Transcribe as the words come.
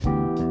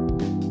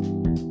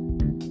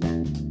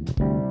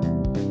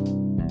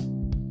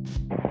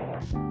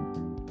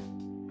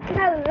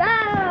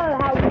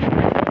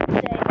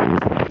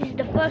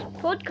first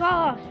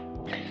podcast.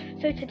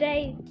 So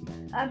today,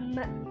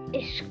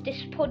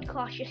 this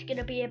podcast just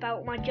gonna be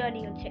about my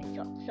journey on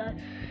TikTok. So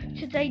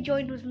today,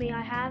 joined with me,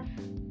 I have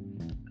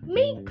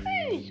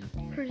Cruz.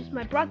 Cruz is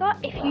my brother.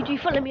 If you do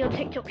follow me on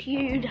TikTok,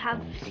 you'd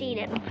have seen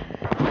him.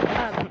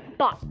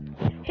 But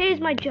here's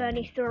my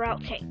journey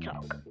throughout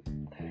TikTok.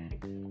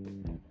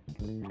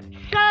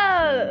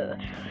 So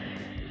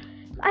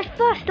I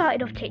first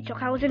started off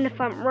TikTok. I was in the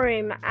front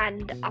room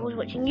and I was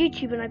watching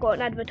YouTube and I got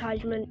an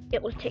advertisement.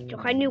 It was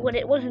TikTok. I knew what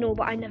it was and all,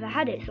 but I never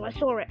had it, so I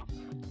saw it.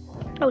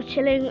 I was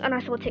chilling and I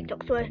saw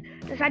TikTok, so I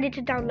decided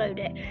to download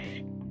it.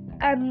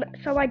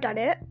 So I done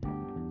it.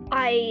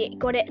 I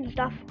got it and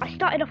stuff. I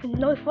started off with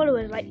no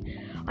followers. Like,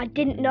 I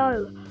didn't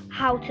know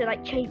how to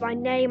change my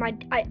name. I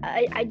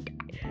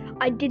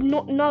did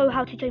not know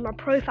how to change my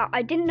profile.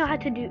 I didn't know how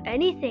to do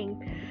anything.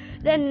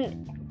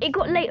 Then it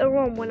got later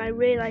on when I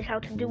realised how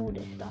to do all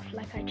this stuff.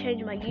 Like, I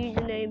changed my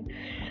username,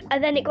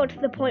 and then it got to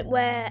the point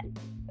where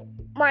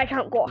my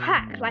account got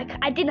hacked. Like,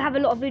 I didn't have a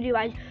lot of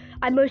videos.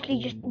 I mostly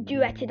just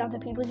duetted other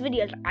people's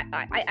videos.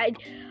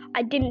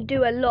 I didn't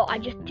do a lot. I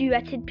just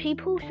duetted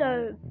people.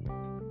 So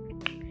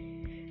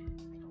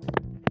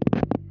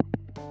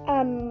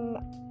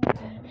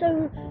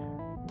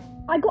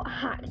I got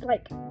hacked.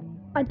 Like,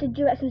 I did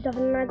duets and stuff,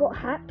 and then I got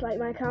hacked,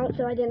 my account,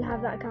 so I didn't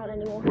have that account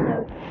anymore.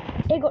 So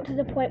it got to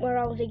the point where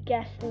I was a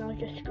guest and I was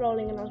just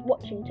scrolling and I was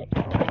watching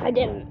TikTok. I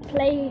didn't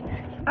play.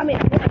 I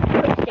wasn't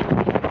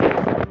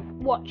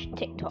watch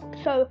TikTok.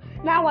 So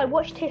now I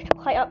watch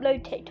TikTok, I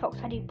upload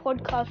TikToks, I do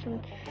podcasts,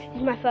 and this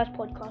is my first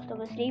podcast,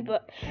 obviously.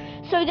 But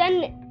so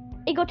then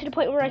it got to the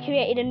point where I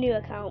created a new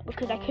account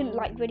because I couldn't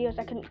like videos,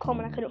 I couldn't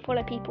comment, I couldn't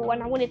follow people,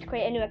 and I wanted to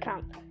create a new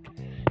account.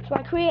 So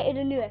I created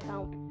a new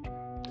account.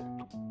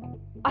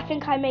 I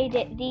think I made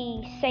it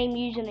the same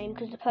username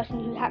because the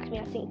person who hacked me,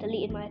 I think,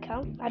 deleted my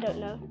account. I don't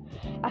know.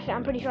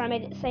 I'm pretty sure I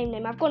made it the same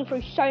name. I've gone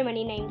through so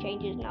many name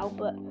changes now,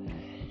 but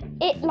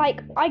it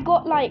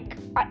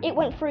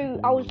went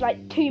through, I was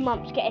 2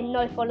 months getting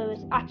no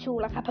followers at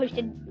all. Like, I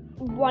posted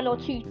 1 or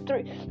 2,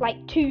 3,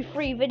 2,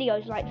 3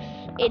 videos,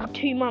 in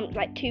 2 months,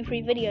 2,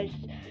 3 videos.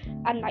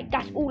 And,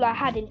 that's all I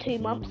had in 2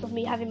 months of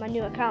me having my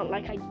new account.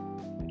 I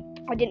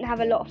didn't have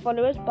a lot of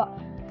followers, but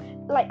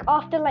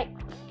after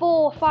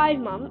 4 or 5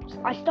 months,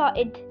 I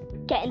started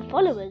getting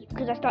followers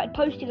because I started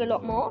posting a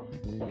lot more.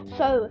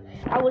 So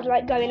I was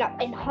going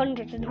up in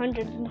hundreds and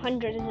hundreds and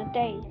hundreds a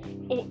day.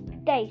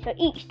 So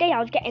each day I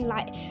was getting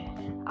I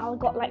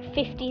got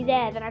 50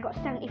 there, then I got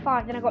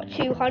 75, then I got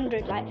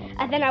 200,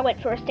 and then I went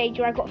for a stage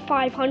where I got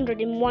 500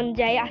 in one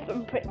day.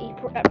 I'm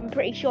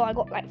pretty sure I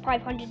got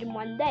 500 in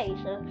one day.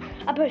 So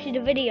I posted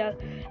a video.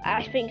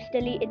 I think it's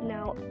deleted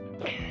now,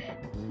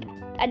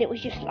 and it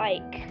was just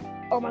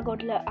oh my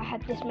god, look, I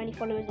had this many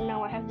followers and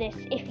now I have this.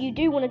 If you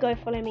do want to go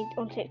follow me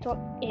on TikTok,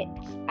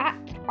 it's at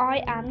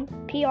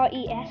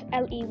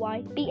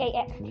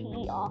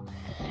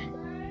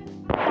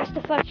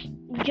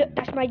IamPresLeyBaxter.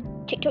 That's my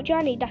TikTok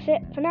journey. That's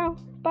it for now.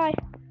 Bye.